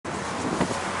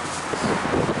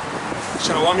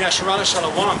Shalom Yasharala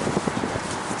Shalom.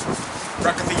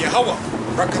 Barak Yahawah.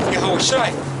 Barak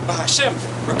Yawashi. Bahasham.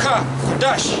 Rawchaa.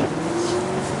 Qadash.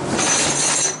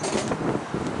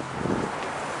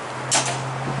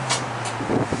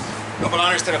 Double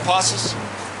honors to the apostles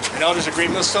and elders of Great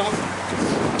Millstone.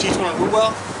 Teach one on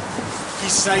Rawchaa.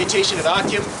 Peace and salutation to the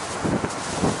Ahtha,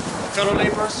 fellow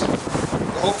laborers,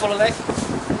 the hopeful elect,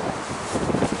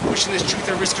 pushing this truth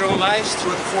and risk their own lives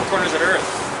through the four corners of the earth.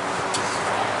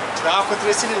 To the Ahtha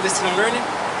listening and learning,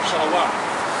 Shalom.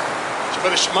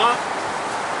 Brother Shema,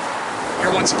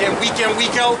 here once again, week in,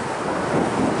 week out,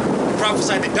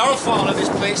 prophesy the downfall of this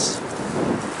place,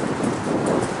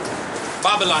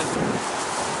 Babylon.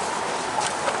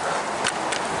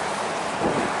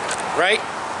 Right?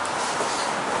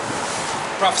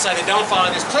 Prophesy the downfall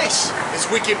of this place, this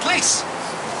wicked place,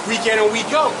 week in and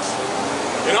week out.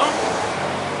 You know?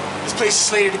 This place is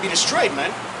slated to be destroyed,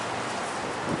 man.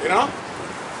 You know?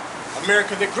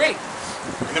 America the Great.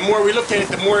 And the more we look at it,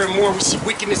 the more and more we see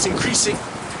wickedness increasing.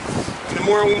 And the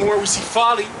more and more we see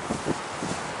folly.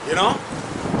 You know?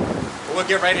 But we'll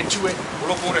get right into it.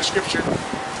 We'll open with our scripture.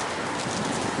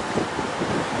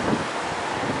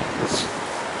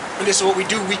 And this is what we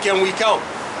do week in, week out.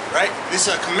 Right? This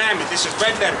is a commandment. This is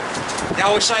red letter.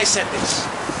 Yawashi said this.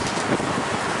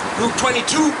 Luke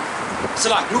 22.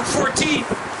 Luke 14.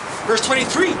 Verse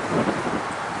 23.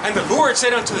 And the Lord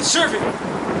said unto the servant,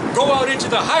 go out into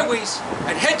the highways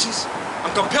and hedges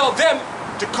and compel them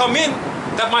to come in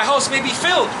that my house may be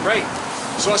filled. Right?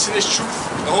 So us in this truth,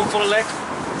 the hopeful elect,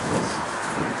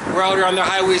 we're out here on the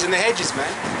highways and the hedges,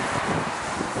 man.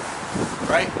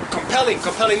 Right? Compelling.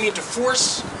 Compelling means to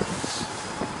force.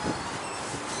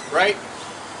 Right?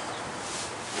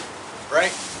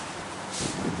 Right?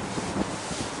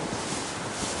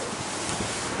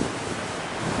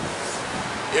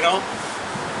 You know?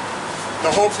 The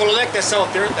hopeful elect that's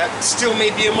out there that still may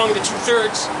be among the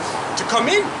 2/3 to come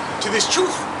in to this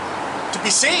truth, to be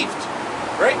saved,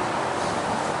 right?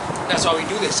 That's why we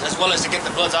do this, as well as to get the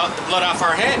blood off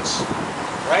our hands,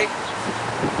 right?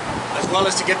 As well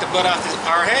as to get the blood off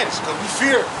our hands, because we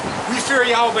fear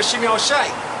Yahawah Bahasham Yawashi,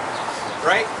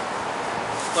 right?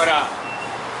 But I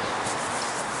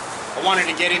wanted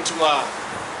to get into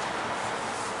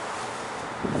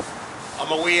on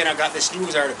my way in, I got this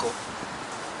news article.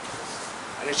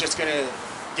 And it's just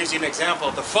gives you an example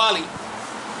of the folly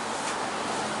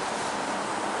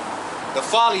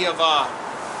of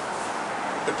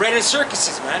the bread and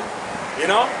circuses, man. You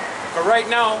know? But right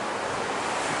now,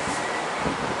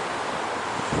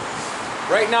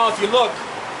 if you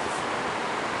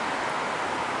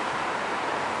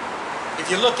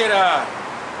look at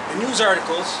the news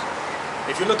articles,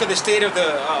 if you look at the state of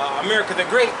the America the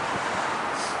Great,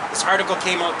 this article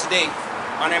came out today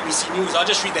on NBC News. I'll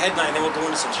just read the headline, then we'll go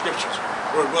into some scriptures,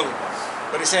 Lord willing.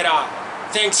 But it said,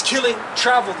 Thanksgiving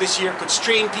travel this year could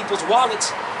strain people's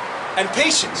wallets and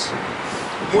patience.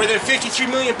 More than 53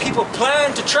 million people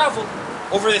plan to travel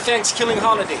over the Thanksgiving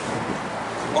holiday,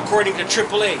 according to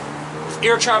AAA. With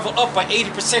air travel up by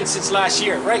 80% since last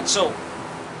year, right? So,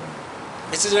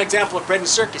 this is an example of bread and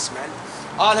circus, man.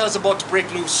 All hell's about to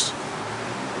break loose.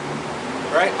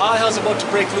 Right? All hell's about to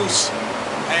break loose.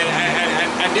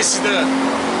 And this is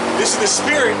the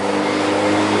spirit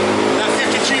that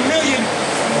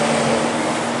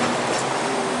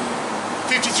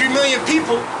 53 million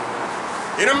people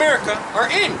in America are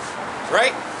in,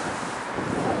 right?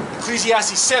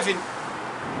 Ecclesiastes 7,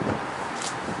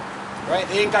 right?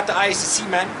 They ain't got the eyes to see,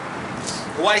 man.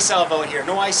 No eye salve out here.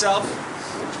 No eye salve.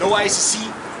 No eyes to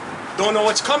see. Don't know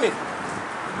what's coming.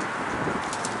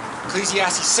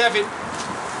 Ecclesiastes 7,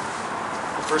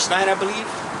 verse 9, I believe.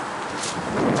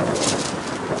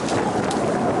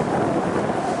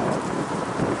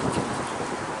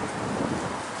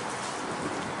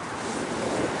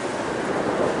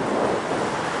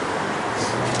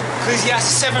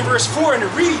 Ecclesiastes 7 verse 4, and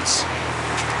it reads,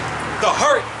 the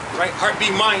heart, right, heart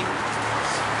being mind,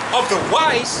 of the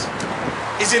wise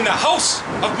is in the house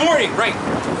of mourning, right?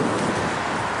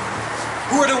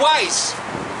 Who are the wise?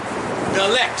 The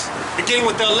elect, beginning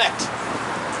with the elect,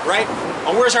 right?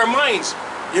 And where's our minds?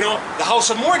 You know, the house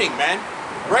of mourning, man,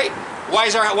 right? Why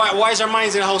is our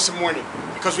minds in the house of mourning?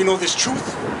 Because we know this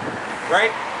truth,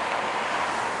 right?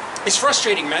 It's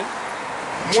frustrating, man.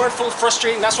 Mournful,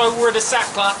 frustrating. That's why we wear the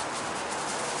sackcloth,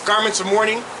 garments of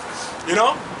mourning. You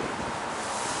know,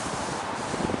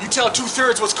 you tell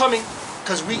 2/3 what's coming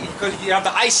because you have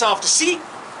the eyes off to see,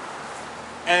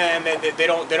 and they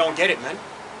don't get it, man.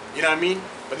 You know what I mean?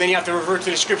 But then you have to revert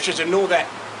to the scriptures and know that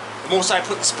the Most High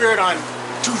put the Spirit on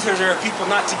 2/3 of people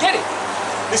not to get it.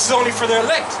 This is only for the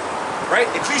elect, right?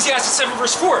 Ecclesiastes 7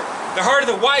 verse 4. The heart of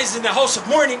the wise is in the house of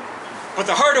mourning, but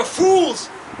the heart of fools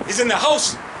is in the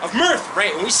house of mirth,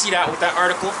 right? And we see that with that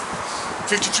article.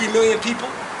 53 million people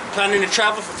planning to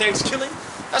travel for Thanksgiving.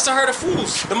 That's the heart of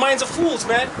fools, the minds of fools,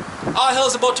 man. All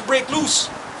hell's about to break loose.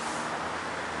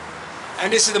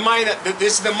 And this is the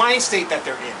mind state that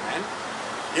they're in, man.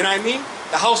 You know what I mean?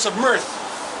 The house of mirth,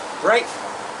 right?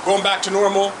 Going back to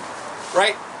normal,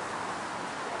 right?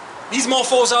 These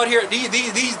mofos out here,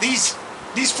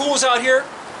 these fools out here,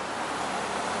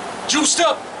 juiced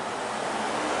up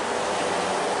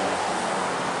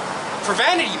for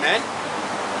vanity, man.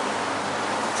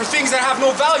 For things that have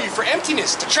no value, for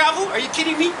emptiness. To travel? Are you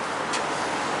kidding me?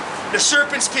 The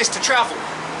serpent's piss to travel.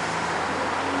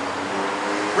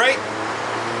 Right?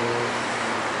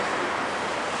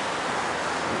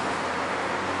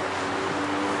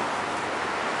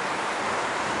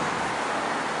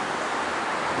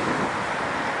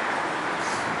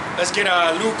 Let's get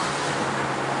Luke.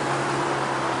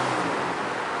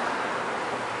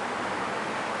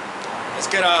 Let's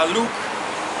get Luke.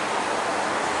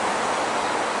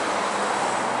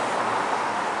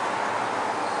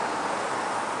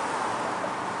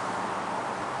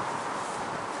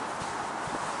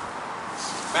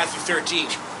 Matthew 13.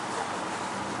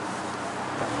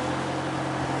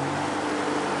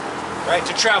 Right,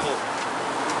 to travel. The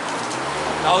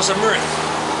house of mirth.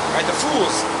 Right, the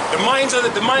fools. The minds of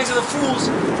the fools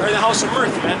are in the house of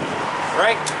mirth, man.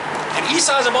 Right? And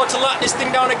Esau is about to lock this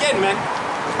thing down again, man.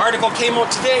 Article came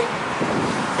out today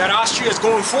that Austria is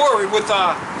going forward with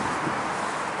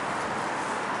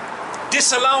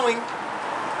disallowing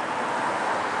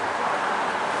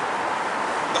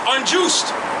the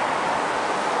unjust.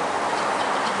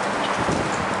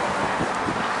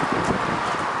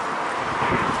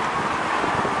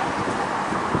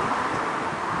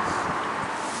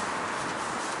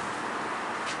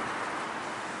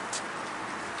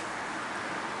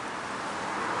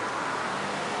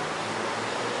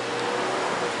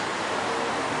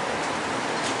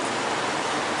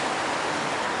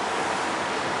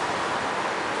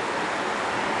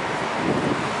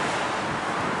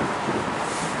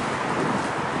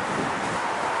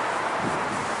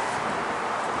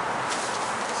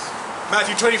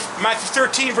 Matthew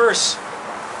 13 verse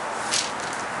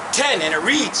 10, and it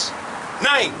reads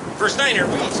 9, verse 9, and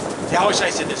it reads,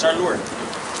 Yawashi said this, our Lord,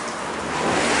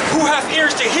 who hath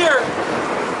ears to hear,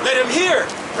 let him hear.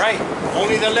 Right?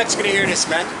 Only the elect's gonna hear this,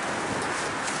 man.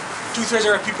 2/3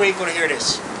 of our people ain't gonna hear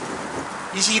this.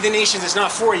 These heathen nations is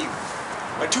not for you.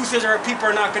 But 2/3 of our people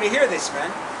are not gonna hear this,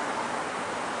 man.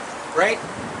 Right?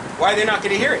 Why are they not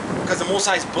gonna hear it? Because the Most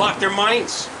High's blocked their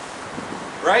minds.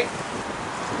 Right?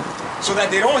 So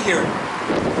that they don't hear it,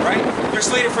 right? They're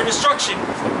slated for destruction.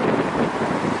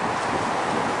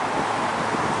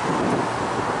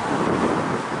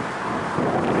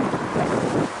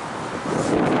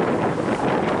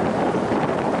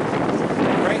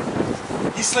 Right?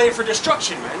 He's slated for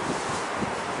destruction, man.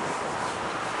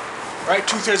 Right?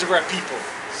 2/3 of our people.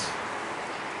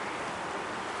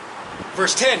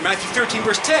 Verse 10, Matthew 13,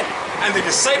 verse 10. And the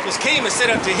disciples came and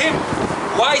said unto him,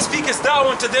 why speakest thou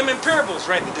unto them in parables?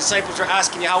 Right? The disciples are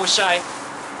asking Yawashi,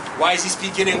 why is he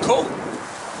speaking in code?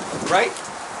 Right?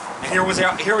 And here was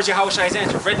Yahawah's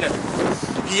answer. Red letter.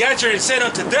 He answered and said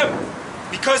unto them,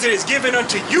 because it is given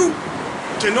unto you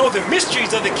to know the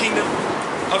mysteries of the kingdom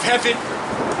of heaven,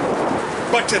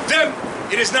 but to them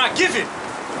it is not given.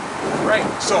 Right?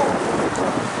 So,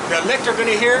 the elect are going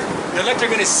to hear, the elect are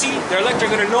going to see, the elect are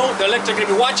going to know, the elect are going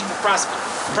to be watching for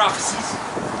prophecies.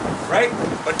 Right?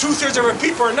 But 2/3 of our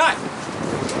people are not.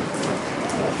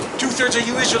 2/3 of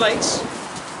you Israelites,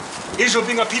 Israel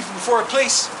being a people before a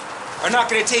place, are not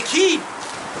going to take heed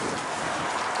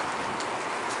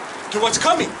to what's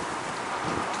coming.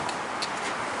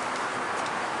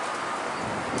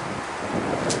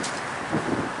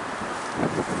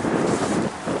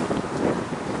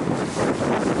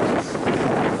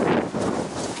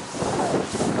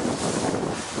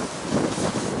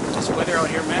 This weather out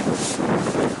here, man.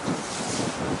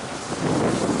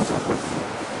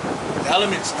 The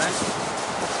elements, man.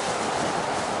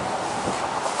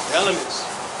 The elements.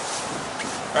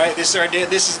 Right? This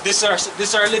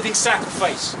is our living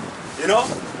sacrifice. You know?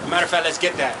 As a matter of fact, let's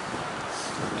get that.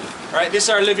 Right? This is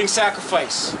our living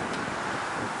sacrifice.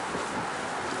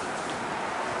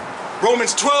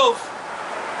 Romans 12,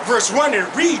 verse 1, it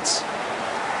reads,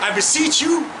 I beseech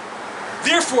you,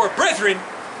 therefore, brethren,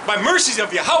 by mercies of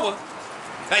Yahawah,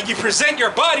 that ye present your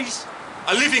bodies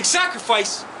a living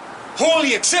sacrifice,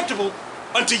 wholly acceptable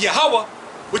unto Yahawah,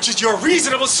 which is your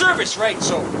reasonable service, right?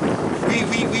 So,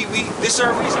 this is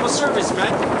our reasonable service,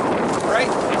 man, right?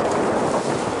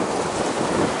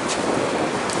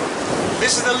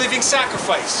 This is the living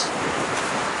sacrifice.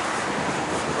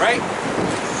 Right?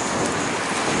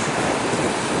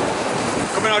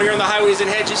 Coming out here on the highways and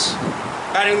hedges,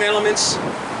 battering the elements,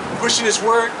 pushing his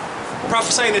word,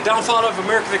 prophesying the downfall of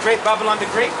America the Great, Babylon the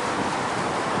Great.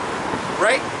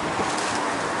 Right?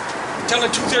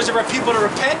 Telling 2/3 of our people to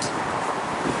repent.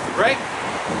 Right?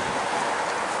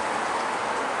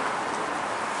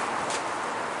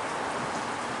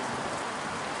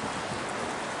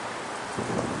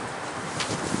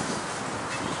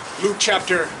 Luke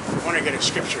chapter, I want to get a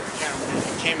scripture.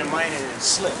 It came to mind and it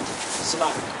slipped.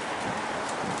 Salah.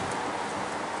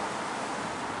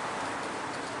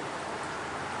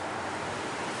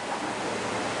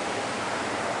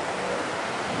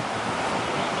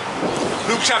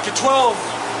 Luke chapter 12,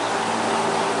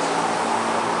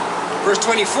 verse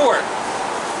 24,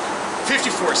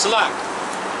 54, Salah.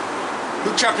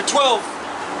 Luke chapter 12,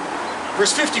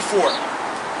 verse 54.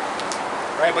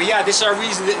 Right, but yeah, this is our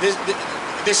reason,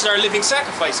 this is our living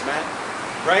sacrifice, man.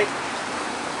 Right?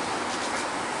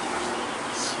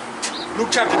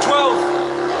 Luke chapter 12.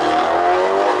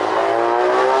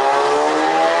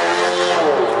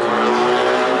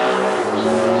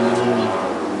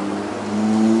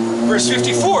 Verse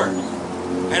 54,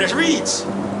 and it reads,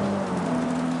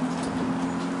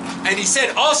 and he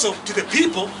said also to the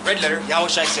people, red letter,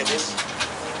 Yawashi said this,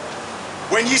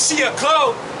 when you see a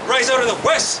cloud rise out of the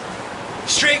west,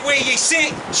 straightway ye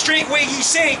say,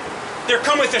 there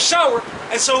cometh a shower,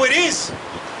 and so it is.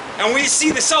 And when you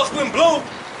see the south wind blow,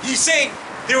 ye say,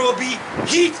 there will be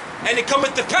heat, and it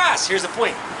cometh to pass. Here's the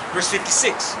point, verse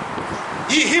 56.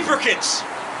 Ye hypocrites,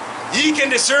 ye can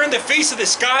discern the face of the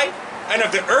sky and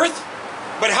of the earth,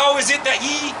 but how is it that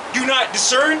ye do not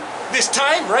discern this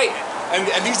time? Right, and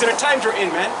these are the times we're in,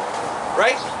 man.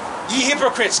 Right? Ye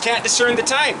hypocrites can't discern the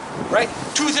time. Right?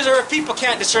 2/3 of our people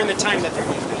can't discern the time that they're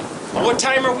in, man. What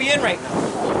time are we in right now?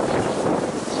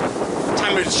 A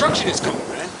time of destruction is coming,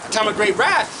 man. A time of great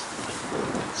wrath.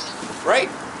 Right?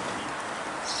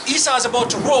 Esau is about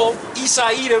to roll. Esau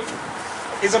Edom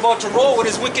is about to roll with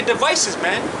his wicked devices,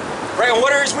 man. Right? And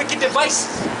what are his wicked devices?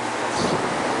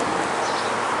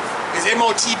 His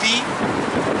MOTB,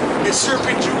 his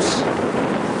serpent juice,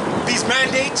 these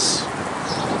mandates,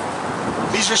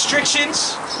 these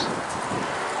restrictions,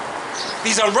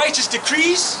 these unrighteous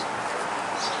decrees.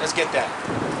 Let's get that.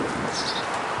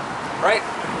 Right?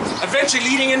 Eventually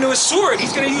leading into a sword.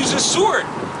 He's going to use a sword.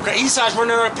 Okay, Esau's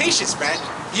running out of patience, man.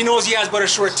 He knows he has but a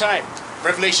short time.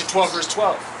 Revelation 12, verse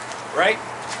 12. Right?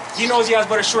 He knows he has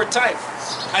but a short time.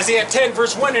 Isaiah 10,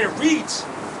 verse 1, and it reads,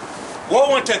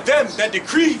 woe unto them that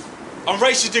decree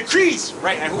unrighteous decrees.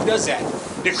 Right? And who does that?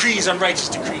 Decrees unrighteous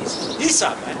decrees.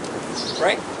 Esau, man.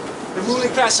 Right? The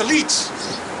ruling class elites.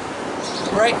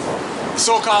 Right? The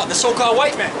so-called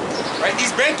white man. Right?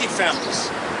 These banking families.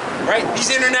 Right? These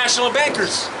international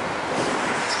bankers.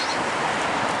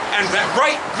 And that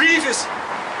right grievous,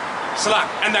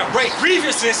 and that right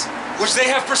grievousness which they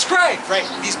have prescribed, right?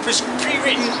 These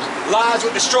pre-written laws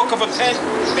with the stroke of a pen,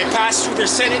 they pass through their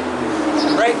Senate,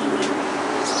 right?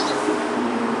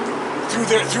 Through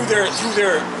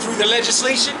their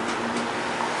legislation.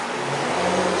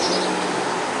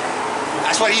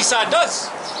 That's what Esau does,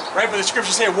 right? But the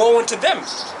scriptures say, woe unto them,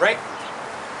 right?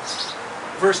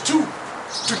 Verse 2,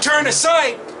 to turn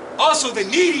aside also the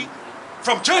needy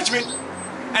from judgment,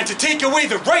 and to take away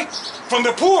the right from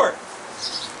the poor.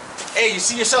 Hey, you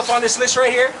see yourself on this list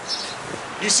right here?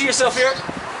 You see yourself here?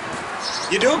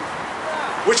 You do?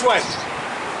 Which one?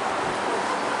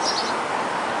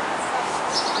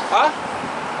 Huh?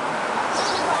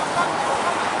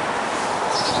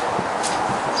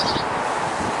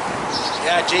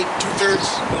 Yeah, Jake, 2/3.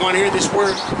 You want to hear this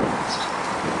word?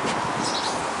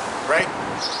 Right?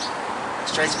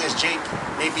 Strikes me as Jake.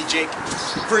 Maybe Jake.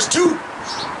 Verse 2.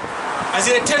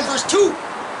 Isaiah 10, verse 2.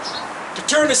 To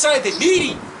turn aside the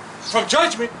needy from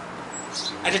judgment,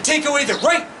 and to take away the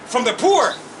right from the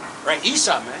poor. Right?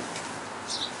 Esau, man.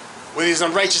 With his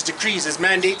unrighteous decrees, his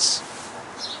mandates,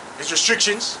 his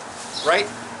restrictions. Right?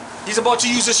 He's about to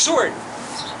use a sword.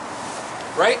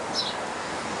 Right?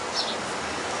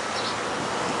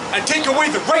 And take away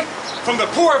the right from the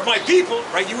poor of my people.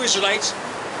 Right? You Israelites.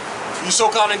 You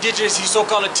so-called indigenous, you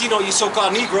so-called Latino, you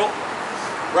so-called Negro.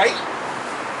 Right?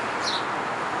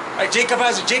 Right? Jacob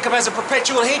has a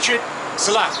perpetual hatred.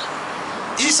 Salah.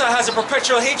 Esau has a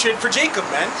perpetual hatred for Jacob,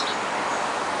 man.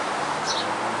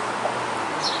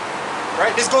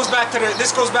 Right? This goes back to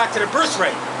the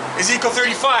birthright. Ezekiel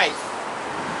 35.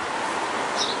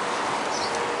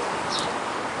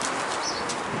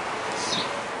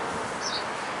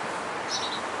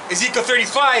 Ezekiel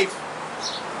 35.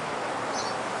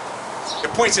 The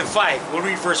point's in 5. We'll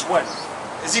read verse 1.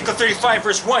 Ezekiel 35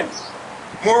 verse 1.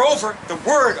 Moreover, the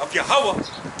word of Yahawah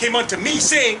came unto me,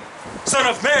 saying, Son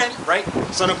of man, right?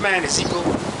 Son of man, Ezekiel,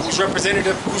 who's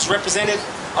representative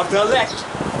of the elect.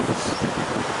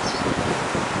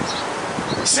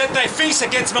 Set thy face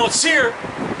against Mount Seir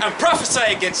and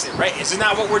prophesy against it, right? Isn't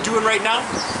that what we're doing right now?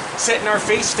 Setting our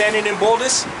face, standing in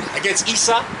boldness against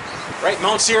Esau, right?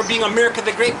 Mount Seir being America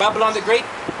the Great, Babylon the Great,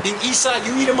 being Esau,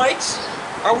 you Edomites.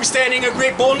 Are we standing in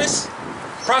great boldness?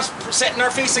 Setting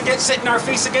our face against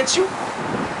you,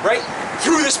 right?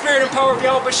 Through the spirit and power of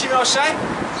Yawashi,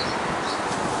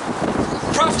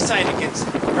 prophesying against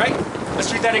it, right?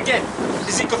 Let's read that again.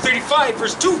 Ezekiel 35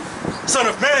 verse 2. Son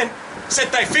of man,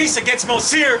 set thy face against Mount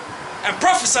Seir and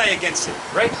prophesy against it,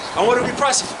 right? And what do we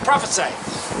prophesy?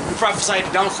 We prophesy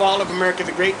the downfall of America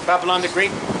the Great, Babylon the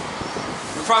Great.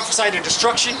 We prophesy the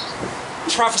destruction.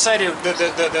 We prophesy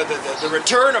the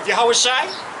return of Yawashi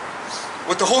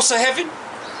with the hosts of heaven.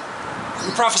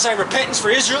 We prophesy repentance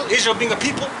for Israel, Israel being a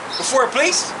people before a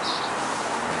place.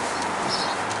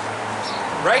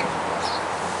 Right?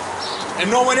 And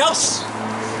no one else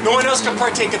can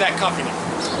partake of that covenant.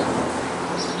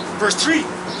 Verse 3,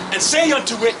 and say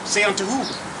unto it, say unto who?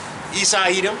 Esau,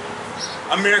 Edom,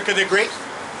 America the Great.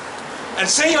 And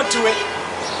say unto it,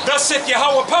 thus saith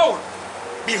Yahawah power,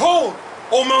 behold,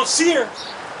 O Mount Seir,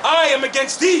 I am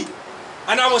against thee,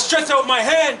 and I will stretch out my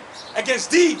hand against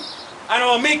thee, and I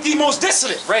will make thee most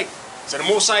desolate. Right? So the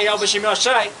Most High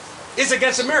Yawashi is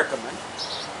against America, man.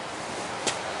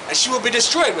 And she will be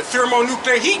destroyed with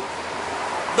thermonuclear heat.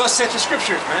 Thus saith the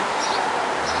scriptures, man.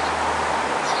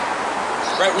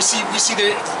 Right? We see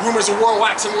the rumors of war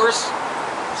waxing worse.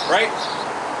 Right?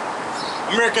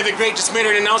 America the Great just made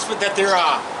an announcement that they're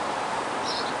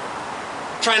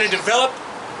trying to develop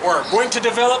or going to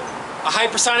develop a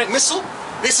hypersonic missile.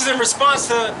 This is in response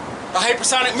to the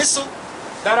hypersonic missile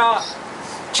that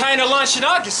China launched in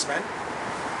August, man.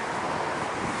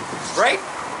 Right?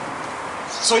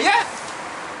 So yeah,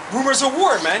 rumors of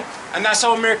war, man. And that's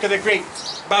how America the Great,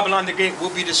 Babylon the Great will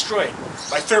be destroyed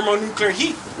by thermonuclear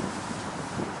heat.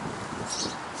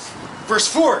 Verse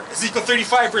 4, Ezekiel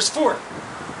 35 verse 4.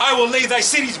 I will lay thy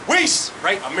cities waste,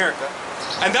 right, America,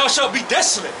 and thou shalt be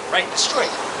desolate, right,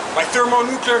 destroyed by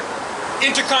thermonuclear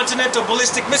intercontinental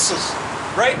ballistic missiles,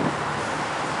 right?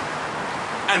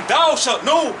 And thou shalt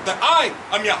know that I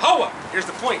am Yahawah. Here's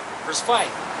the point, verse 5.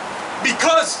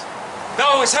 Because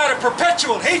thou hast had a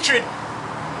perpetual hatred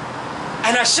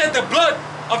and hast shed the blood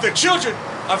of the children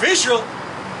of Israel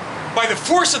by the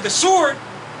force of the sword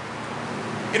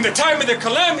in the time of their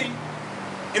calamity,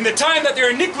 in the time that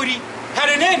their iniquity had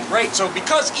an end, right? So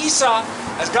because Esau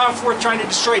has gone forth trying to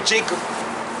destroy Jacob,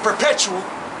 perpetual,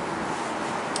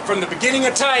 from the beginning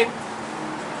of time,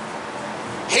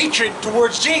 hatred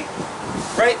towards Jacob,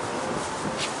 right?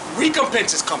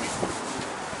 Recompense is coming.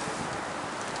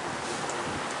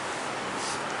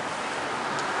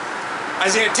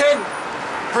 Isaiah 10,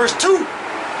 verse 2.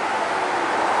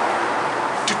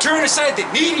 To turn aside the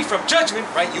needy from judgment,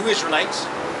 right, you Israelites,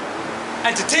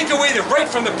 and to take away the right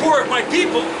from the poor of my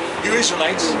people, you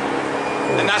Israelites.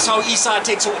 And that's how Esau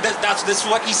takes away, that's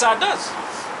what Esau does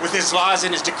with his laws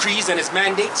and his decrees and his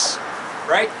mandates,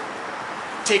 right?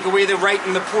 Take away the right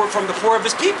and the poor from the poor of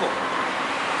his people,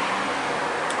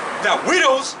 that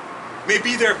widows may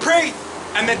be their prey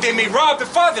and that they may rob the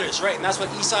fatherless, right? And that's what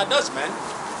Esau does, man.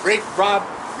 Rape, rob,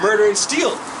 murder, and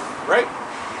steal, right?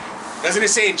 Doesn't it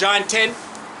say in John 10,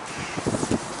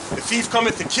 the thief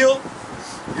cometh to kill,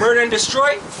 murder, and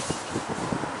destroy?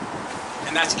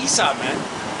 And that's Esau, man.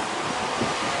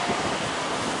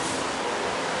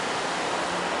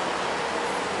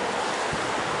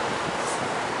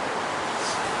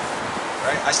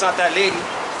 Right? I stopped that lady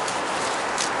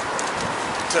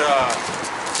to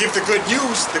give the good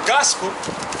news, the gospel.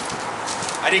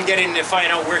 I didn't get in to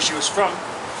find out where she was from,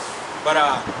 but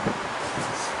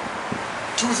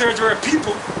 2/3 of her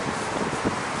people,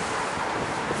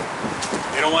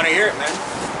 they don't want to hear it, man.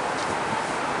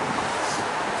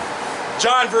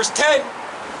 John verse 10,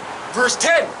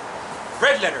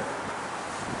 red letter.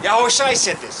 Yawashi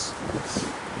said this,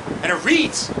 and it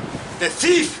reads, the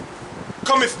thief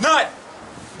cometh not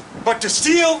but to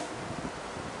steal,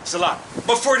 Salah,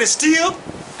 but for to steal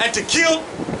and to kill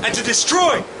and to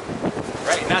destroy.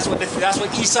 Right? And that's what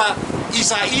Esau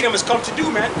Edom has come to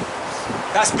do, man.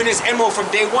 That's been his MO from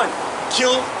day one.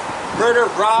 Kill, murder,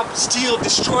 rob, steal,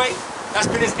 destroy. That's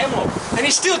been his MO. And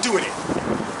he's still doing it.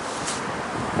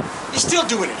 He's still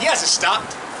doing it. He hasn't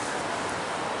stopped.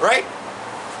 Right?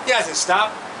 He hasn't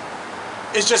stopped.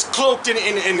 It's just cloaked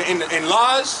in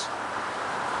laws,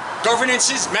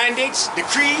 governances, mandates,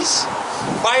 decrees,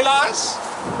 bylaws.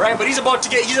 right? But he's about to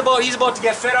get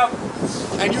fed up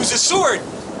and use his sword,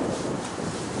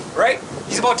 right?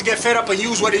 He's about to get fed up and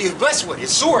use what he was blessed with,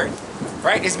 his sword,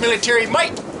 right? His military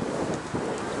might.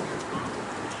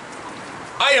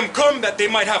 I am come that they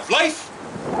might have life,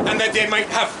 and that they might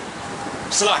have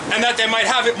salah, and that they might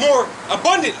have it more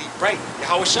abundantly, right?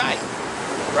 Yawashi,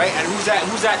 right? And who's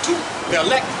that too? The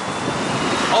elect.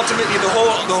 Ultimately, the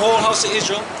whole house of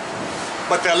Israel,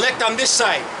 but the elect on this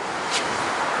side,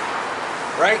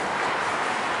 right?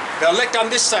 The elect on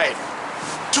this side,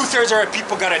 2/3 of our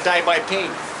people gotta die by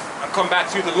pain and come back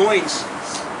through the loins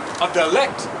of the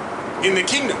elect in the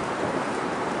kingdom,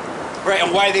 right?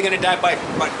 And why are they gonna die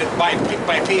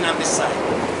by pain on this side?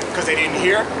 Because they didn't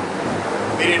hear,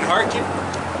 they didn't hearken,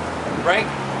 right?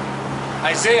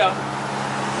 Isaiah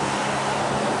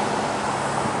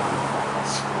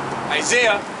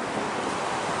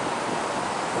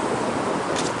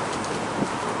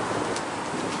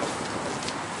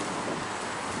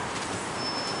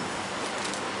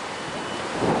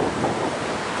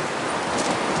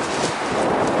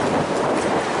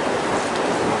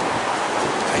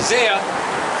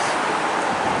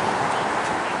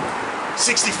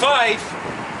 65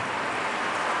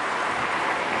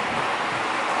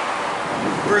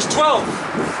 verse 12,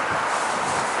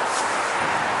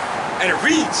 and it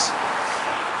reads,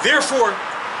 therefore,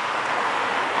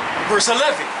 verse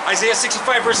 11, Isaiah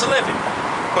 65 verse 11,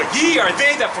 but ye are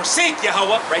they that forsake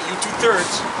Yahawah, right, you 2/3,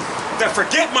 that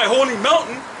forget my holy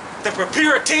mountain, that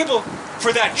prepare a table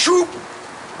for that troop,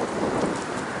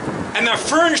 and that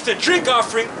furnish the drink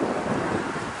offering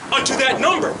unto that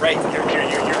number, right? You're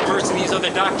immersed in these other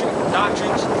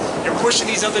doctrines. You're pushing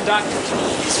these other doctrines,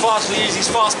 these false leaders, these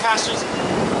false pastors,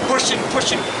 pushing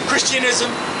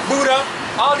Christianism, Buddha,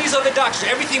 all these other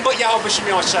doctrines, everything but Yahawah B'Shem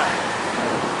Yawashi,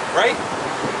 right?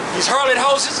 These harlot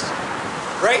houses,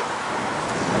 right?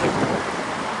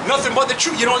 Nothing but the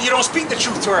truth. You don't speak the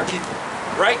truth to our people,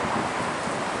 right?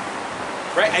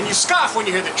 Right? And you scoff when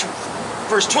you hear the truth.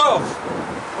 Verse 12.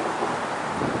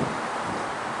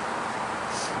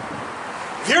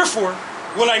 Therefore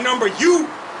will I number you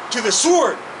to the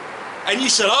sword, and ye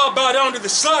shall all bow down to the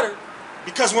slaughter,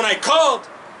 because when I called,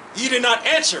 ye did not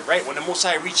answer, right? When the Most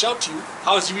High reached out to you,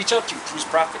 how does he reach out to you? Through his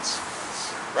prophets,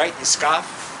 right? You scoff,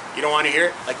 you don't want to hear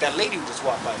it, like that lady who just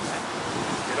walked by, man,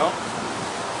 you know?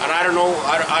 And I don't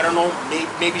know,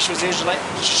 maybe she was an Israelite,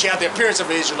 she had the appearance of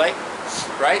an Israelite,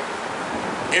 right?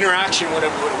 Interaction would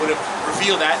have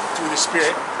revealed that through the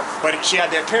Spirit, but she had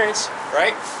the appearance,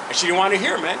 right? And she didn't want to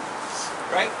hear, man.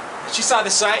 Right? She saw the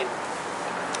sign.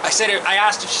 I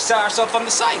asked if she saw herself on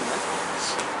the sign, man.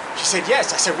 She said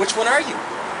yes. I said, which one are you?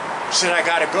 She said, I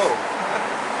gotta go.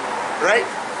 Right?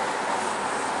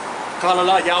 Call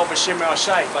Allah Yahawah B'Shem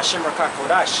Yawashi, Bahasham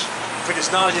Qadash, for this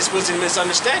knowledge, this wisdom, this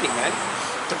understanding, man.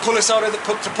 To pull us out of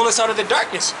the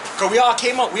darkness. Because we all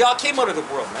came out of the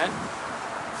world, man.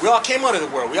 We all came out of the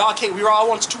world. We were all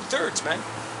once 2/3, man.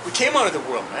 We came out of the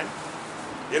world, man.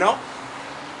 You know?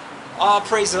 All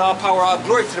praises, all power, all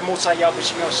glory to the Most High Yahawah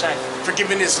B'Shem Yawashi for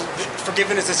giving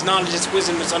us this knowledge, this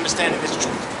wisdom, this understanding, this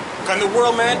truth. Because in the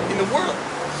world, man, in the world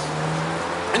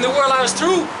I was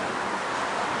through.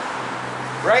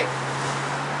 Right?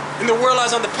 In the world I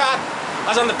was on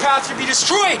the path to be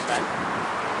destroyed, man.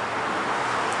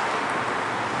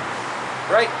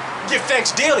 Right? Give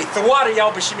thanks daily. Thawada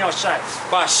Yahawah B'Shem Yawashi,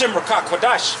 Bahasham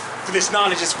Qadash, for this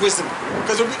knowledge, this wisdom.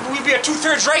 Because we'd be at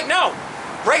 2/3 right now.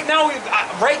 Right now,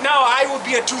 I would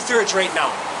be at 2/3 right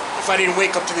now if I didn't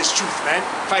wake up to this truth, man.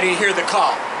 If I didn't hear the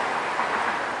call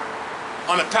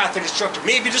on the path of destruction,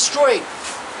 maybe destroyed.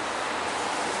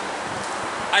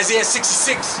 Isaiah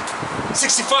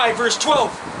 65 verse 12.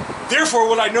 Therefore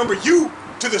will I number you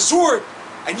to the sword,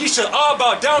 and ye shall all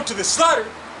bow down to the slaughter,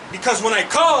 because when I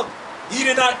called, ye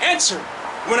did not answer.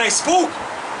 When I spoke,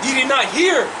 ye did not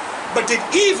hear, but did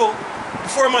evil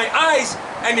before my eyes,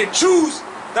 and did choose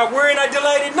that wherein I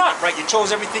delighted not, right? You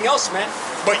chose everything else, man,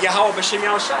 but Yahawah B'Shem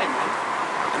Yawashi, man.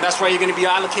 And that's why you're going to be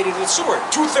allocated to the sword.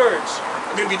 2/3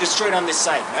 are going to be destroyed on this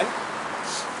side, man.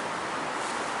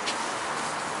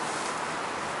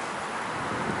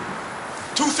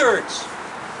 Two-thirds.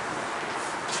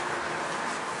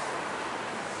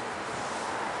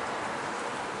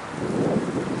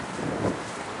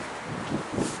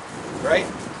 Right?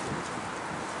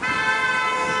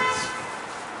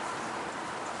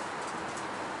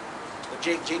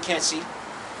 Jay can't see.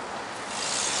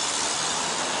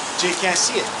 Jay can't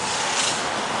see it.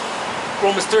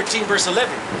 Romans 13 verse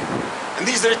 11. And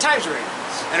these are the times we're in.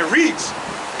 And it reads,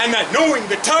 and that knowing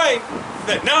the time,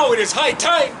 that now it is high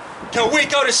time to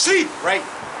wake out of sleep, right?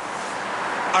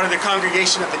 Out of the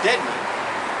congregation of the dead, man.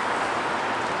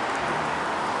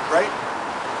 Right?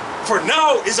 For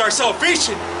now is our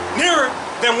salvation nearer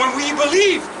than when we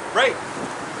believed, right?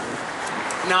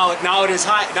 Now it is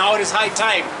high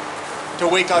time to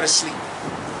wake out of sleep.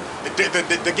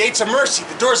 The gates of mercy,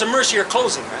 the doors of mercy are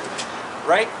closing, man.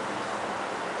 Right?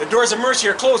 The doors of mercy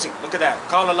are closing. Look at that.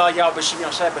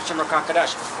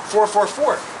 Qadash.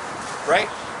 444. Right?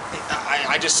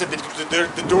 I just said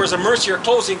the doors of mercy are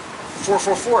closing.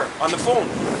 444 on the phone.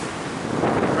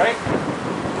 Right?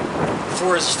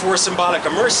 4 is symbolic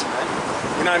of mercy, man.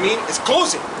 You know what I mean? It's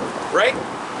closing. Right?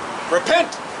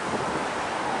 Repent.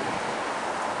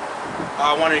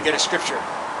 I wanted to get a scripture.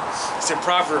 It's in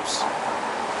Proverbs.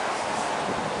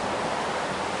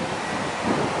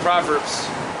 Proverbs.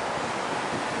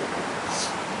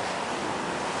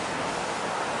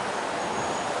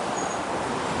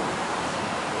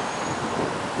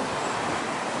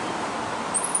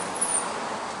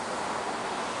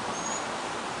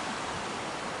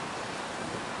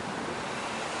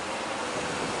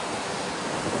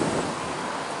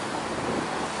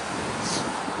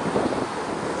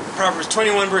 Proverbs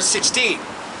 21 verse 16.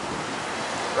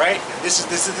 Right? This is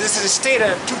the state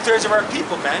of 2/3 of our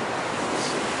people, man.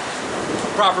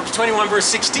 Proverbs 21 verse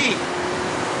 16.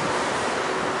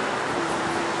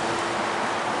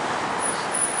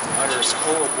 Utter's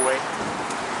cold, boy.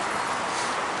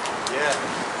 Yeah.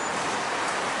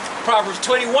 Proverbs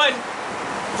 21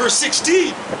 verse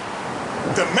 16.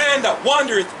 The man that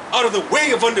wandereth out of the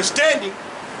way of understanding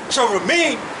shall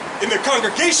remain in the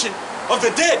congregation of the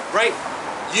dead, right?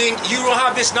 You don't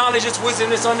have this knowledge, this wisdom,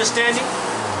 this understanding,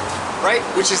 right?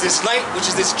 Which is this light, which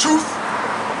is this truth.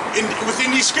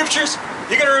 Within these scriptures,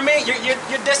 you're gonna remain. You're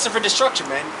destined for destruction,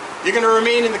 man. You're gonna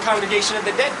remain in the congregation of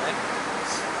the dead, man.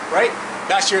 Right?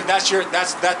 That's your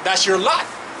lot.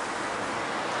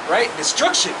 Right?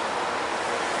 Destruction.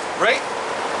 Right?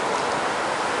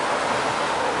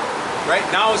 Right?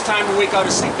 Now it's time to wake out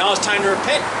of sleep. Now it's time to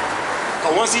repent.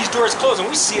 But once these doors close, and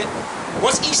we see it,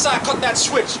 once Esau cut that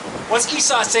switch, once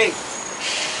Esau says,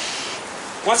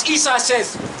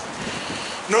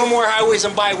 no more highways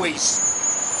and byways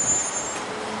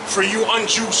for you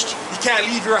unjust. You can't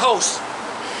leave your house.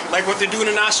 Like what they're doing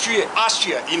in Austria,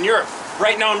 in Europe,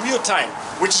 right now in real time,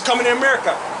 which is coming to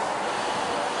America.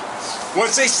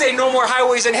 Once they say no more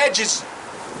highways and hedges,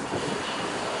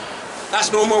 that's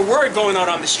no more word going out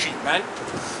on the street, man.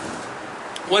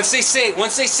 Once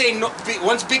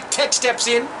big tech steps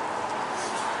in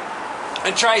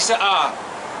and tries to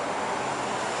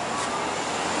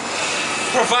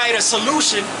provide a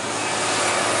solution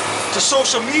to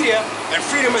social media and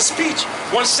freedom of speech,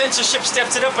 once censorship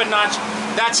steps it up a notch,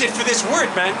 that's it for this word,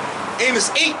 man.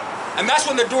 Amos 8, and that's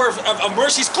when the door of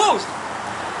mercy is closed.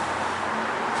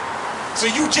 So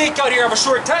you, Jake, out here have a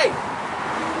short time.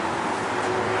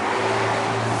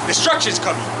 Destruction's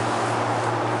coming.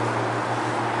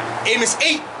 Amos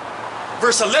 8,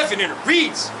 verse 11, and it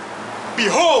reads,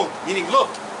 behold, meaning look,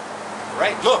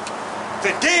 right? Look,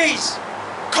 the days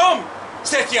come,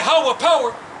 saith Yahawah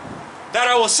power, that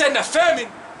I will send a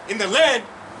famine in the land,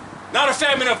 not a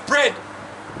famine of bread,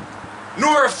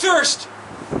 nor of thirst,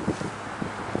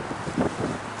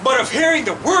 but of hearing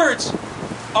the words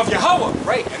of Yahawah,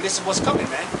 right? And this is what's coming,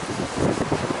 man.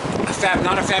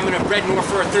 Not a famine of bread, nor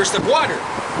for a thirst of water,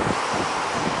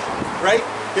 right?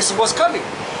 This is what's coming.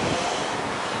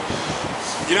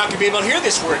 You're not going to be able to hear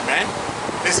this word, man.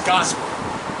 This gospel.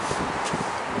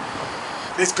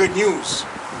 This good news.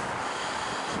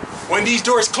 When these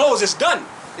doors close, it's done.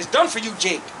 It's done for you,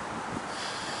 Jake.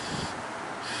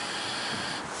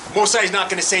 Mosai's not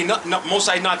going to say nothing.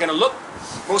 Mosai's not going to look.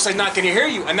 Mosai's not going to hear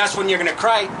you. And that's when you're going to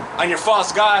cry on your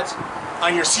false gods,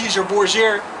 on your Caesar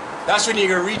Borgia. That's when you're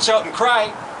going to reach out and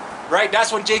cry, right?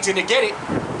 That's when Jake's going to get it.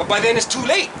 But by then it's too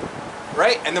late,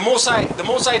 right? And the Mosai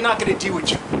is not going to deal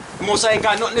with you. The Mosai ain't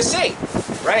got nothing to say,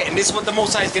 right? And this is what the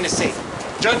Mosai is going to say.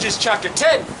 Judges chapter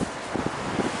 10,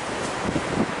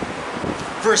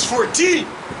 verse 14,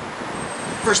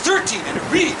 verse 13, and it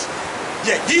reads,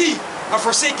 yet ye have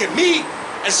forsaken me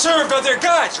and served other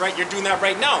gods, right? You're doing that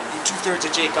right now. You 2/3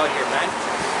 of Jake out here, man.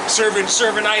 Serving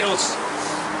idols.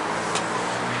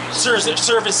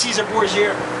 Serving Caesar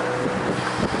Borgia.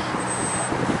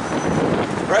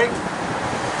 Right?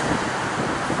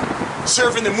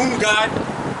 Serving the moon god.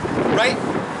 Right?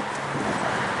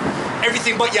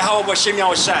 Everything but Yahawah, Bahasham,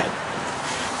 Yawashi.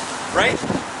 Right?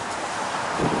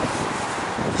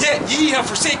 Yet ye have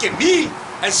forsaken me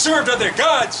and served other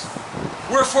gods.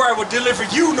 Wherefore I will deliver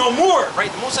you no more.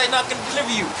 Right? The Most High is not going to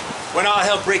deliver you when all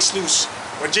hell breaks loose.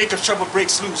 When Jacob's trouble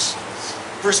breaks loose.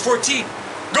 Verse 14.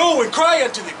 Go and cry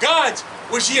unto the gods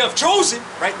which ye have chosen.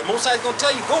 Right? The Most High is going to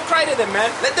tell you, go cry to them,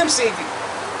 man. Let them save you.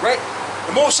 Right?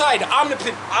 The Most High, the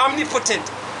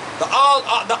omnipotent,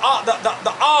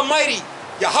 the Almighty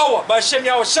Yahawah, Bahasham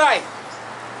Yawashi,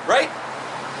 right?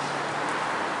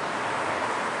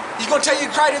 He's going to tell you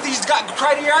to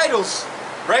cry to your idols,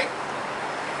 right?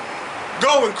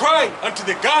 Go and cry unto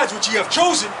the gods which ye have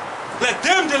chosen. Let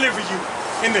them deliver you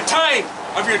in the time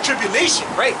of your tribulation,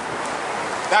 right?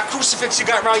 That crucifix you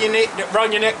got around your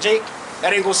neck, Jake,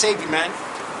 that ain't going to save you, man.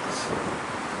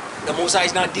 The Most High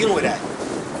is not dealing with that.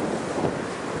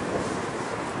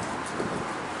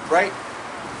 Right?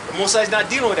 The Most High is not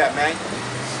dealing with that, man.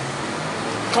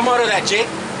 Come out of that, Jake.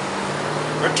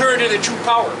 Return to the true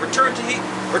power. Return to he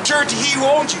who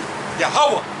owns you.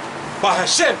 Yahawah,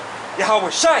 Bahasham,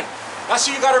 Yawashi. That's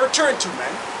who you got to return to,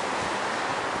 man.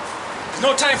 There's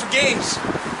no time for games.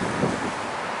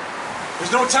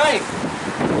 There's no time.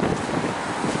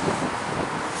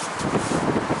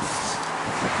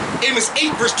 Amos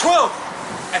 8 verse 12.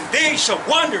 And they shall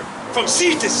wander from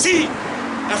sea to sea,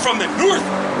 and from the north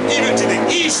even to the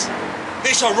east.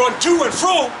 They shall run to and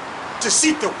fro to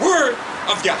seek the word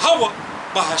of Yahawah,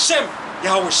 Bahasham,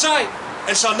 Yawashi,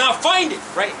 and shall not find it.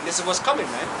 Right? And this is what's coming,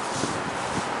 man.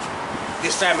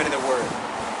 This famine in the word.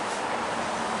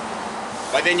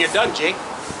 By then you're done, Jake.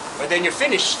 By then you're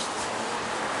finished.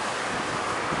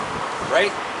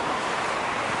 Right?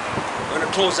 We're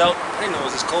gonna close out. I didn't know it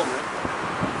was this cold, man.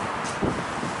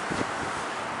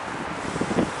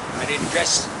 I didn't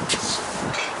dress.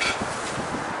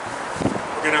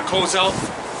 We're gonna close out.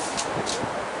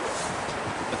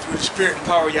 But through the spirit and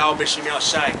power of Yahweh Bahasham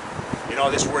Yawashi, you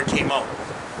know, this word came out.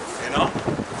 You know?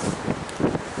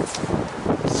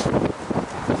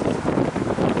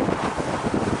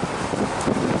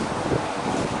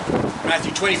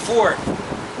 Matthew 24.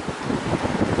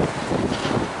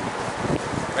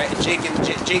 Right? And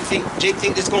Jake think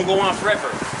this is gonna go on forever.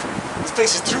 This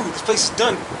place is through. This place is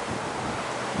done.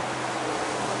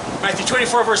 Matthew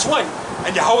 24 verse 1.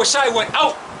 And Yawashi went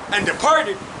out and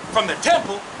departed from the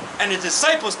temple, and his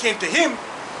disciples came to him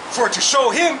for to show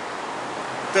him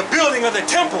the building of the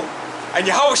temple. And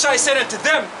Yawashi said unto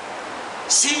them,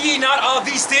 see ye not all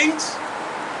these things?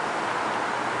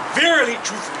 Verily,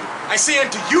 truthfully, I say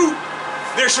unto you,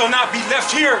 there shall not be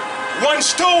left here one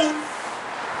stone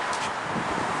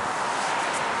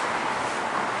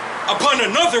upon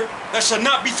another that shall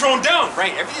not be thrown down.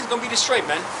 Right? Everything's gonna be destroyed,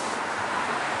 man.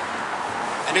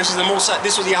 And this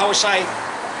was Yawashi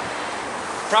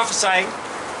prophesying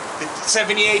the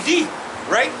 70 AD,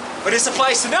 right? But this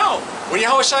applies to now. When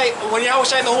Yawashi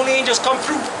and the holy angels come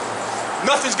through,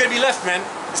 nothing's gonna be left, man.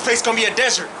 This place is gonna be a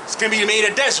desert. It's gonna be made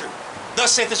a desert.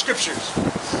 Thus saith the scriptures.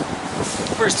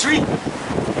 Verse 3.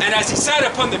 And as he sat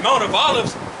upon the Mount of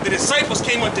Olives, the disciples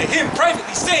came unto him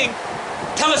privately, saying,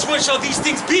 tell us when shall these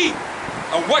things be?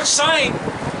 And what sign,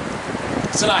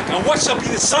 Salak, and what shall be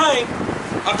the sign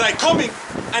of thy coming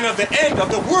and of the end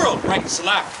of the world? Right,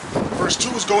 Salak. Verse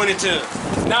 2 is going into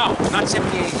now, not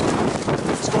 78.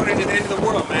 It's going into the end of the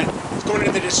world, man. It's going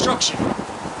into the destruction.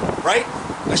 Right?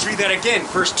 Let's read that again.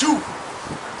 Verse 2.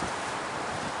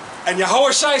 And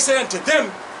Yawashi said unto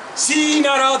them, see ye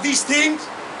not all these things?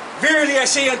 Verily I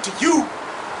say unto you,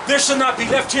 there shall not be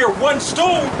left here one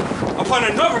stone upon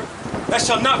another that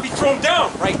shall not be thrown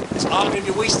down. Right? It's all going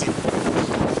to be wasted.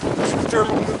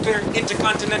 Thermonuclear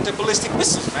intercontinental ballistic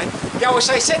missiles, man.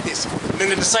 Yawashi said this. And then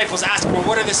the disciples asked, well,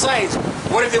 what are the signs?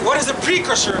 What is the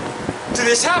precursor to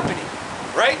this happening?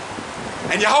 Right?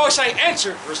 And Yawashi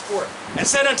answered, verse 4, and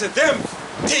said unto them,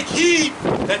 take heed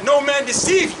that no man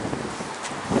deceive you.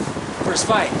 Verse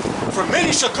 5, for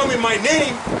many shall come in my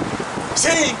name,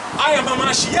 saying, I am a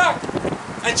Mashiach,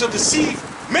 and shall deceive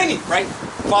many, right?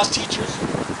 False teachers,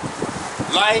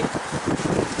 lying,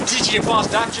 teaching a false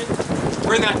doctrine.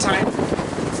 We're in that time.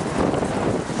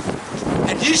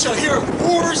 And ye shall hear of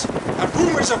wars and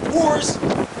rumors of wars.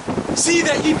 See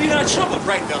that ye be not troubled.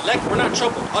 Right, the elect, we're not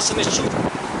troubled. Us in this truth.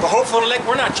 The hopeful elect,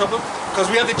 we're not troubled. Because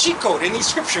we have the cheat code in these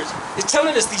scriptures. It's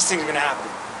telling us these things are going to happen.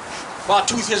 While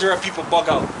 2/3 of people bug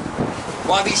out.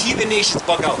 While these heathen nations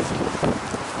bug out.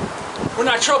 We're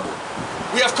not troubled.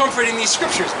 We have comfort in these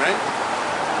scriptures, man.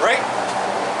 Right?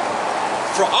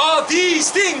 For all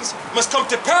these things must come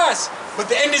to pass, but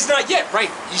the end is not yet. Right?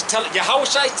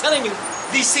 Yahawashi is telling you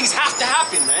these things have to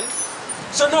happen, man.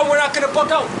 So no, we're not going to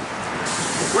bug out.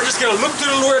 We're just going to look to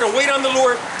the Lord and wait on the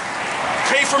Lord.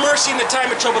 Pray for mercy in the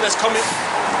time of trouble that's coming.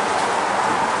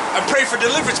 And pray for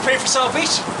deliverance, pray for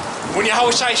salvation. When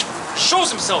Yahawashi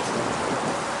shows himself.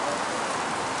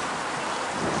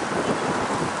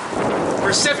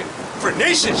 Verse 7, for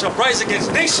nation shall rise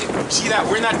against nation. See that?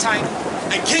 We're in that time.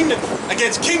 And kingdom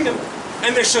against kingdom.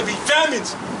 And there shall be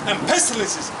famines and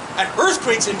pestilences and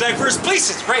earthquakes in diverse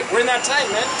places. Right? We're in that time,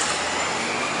 man.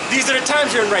 These are the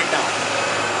times you're in right now.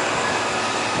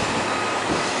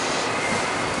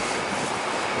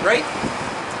 Right?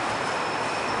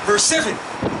 Verse 7.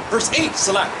 Verse 8.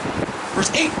 Salah.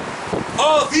 Verse 8.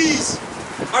 All these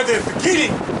are the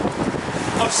beginning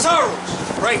of sorrows.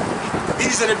 Right?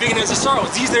 These are the beginnings of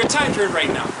sorrows. These are the times we're in right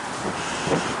now.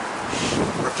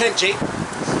 Repent, Jake.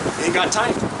 You ain't got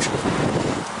time.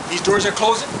 These doors are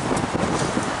closing.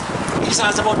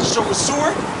 Esau's about to show his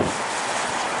sword.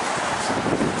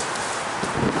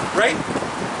 Right?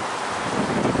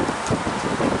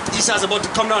 Esau's about to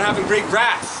come down having great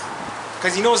wrath.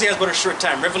 Because he knows he has but a short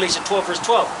time. Revelation 12 verse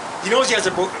 12. He knows he has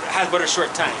but a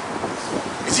short time.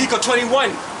 Ezekiel 21.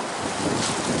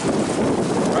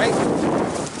 Right?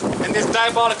 And this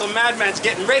diabolical madman's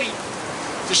getting ready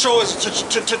to show us,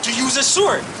 to use his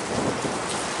sword.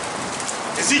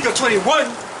 Ezekiel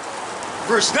 21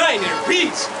 verse 9, and it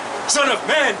reads, Son of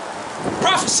man,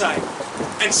 prophesy,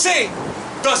 and say,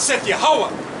 Thus saith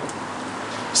Yahawah.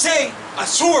 Say, a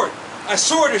sword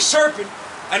is sharpened,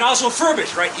 and also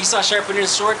furbished, right? Esau sharpening his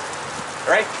sword,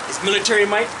 right? His military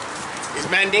might, his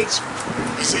mandates,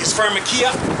 his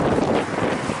pharmakia,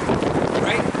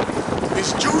 right?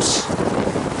 His juice,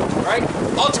 right?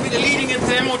 Ultimately leading into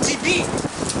MOTB,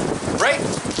 right?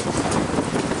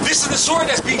 This is the sword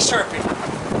that's being sharpened.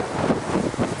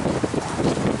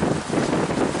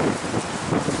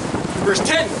 Verse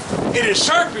 10, it is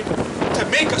sharpened to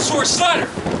make a sword slaughter.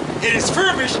 It is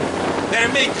furbished that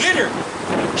it may glitter.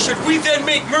 Should we then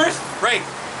make mirth? Right.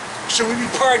 Should we be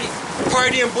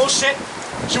party and bullshit?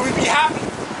 Should we be happy?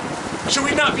 Should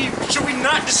we not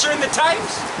discern the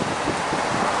times?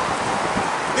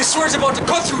 This sword's about to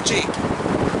cut through Jake.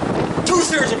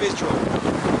 2/3 of Israel.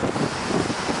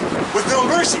 With no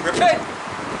mercy. Repent.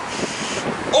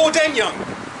 Old and young.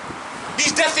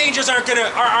 These death angels aren't gonna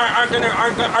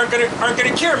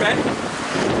care, man.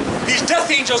 These death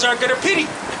angels aren't gonna pity.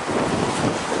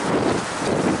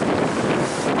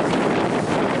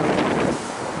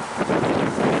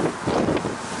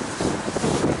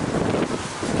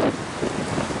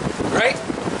 Right?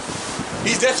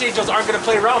 These death angels aren't gonna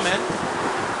play around, man.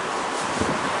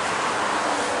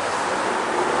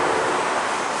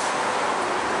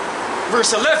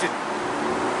 Verse 11.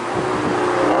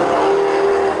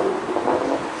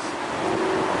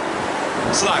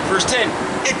 Verse 10,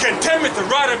 it contemneth the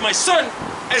rod of my son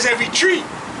as every tree,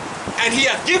 and he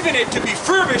hath given it to be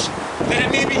furbished, that it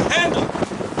may be handled.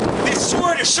 This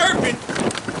sword is sharpened.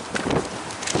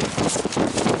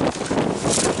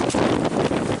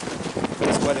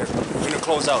 This weather, we're going to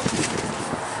close out.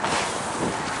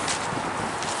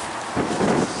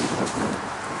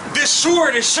 This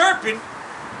sword is sharpened,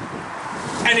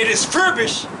 and it is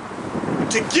furbished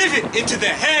to give it into the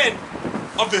hand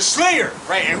of the slayer,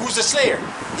 right? And who's the slayer?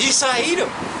 Esau Edom.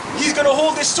 He's gonna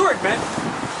hold this sword, man.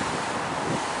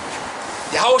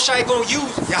 Yawashi gonna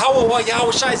use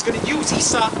Yawashi is gonna use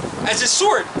Esau as his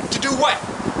sword to do what?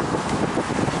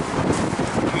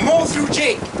 Mow through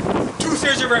Jake,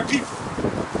 2/3 of our people.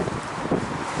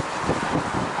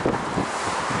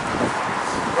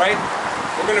 Right?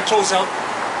 We're gonna close out.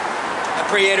 I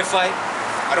pray you edified.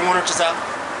 I don't want to just out.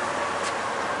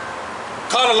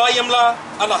 Kala la yamla,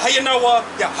 ala hayanawa,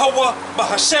 Yahawah,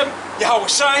 Bahasham,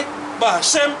 Yawashi,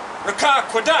 Bahasham, Rawchaa,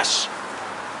 Qadash.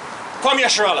 Kwam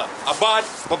Yasharallah, Abad,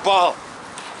 Babal.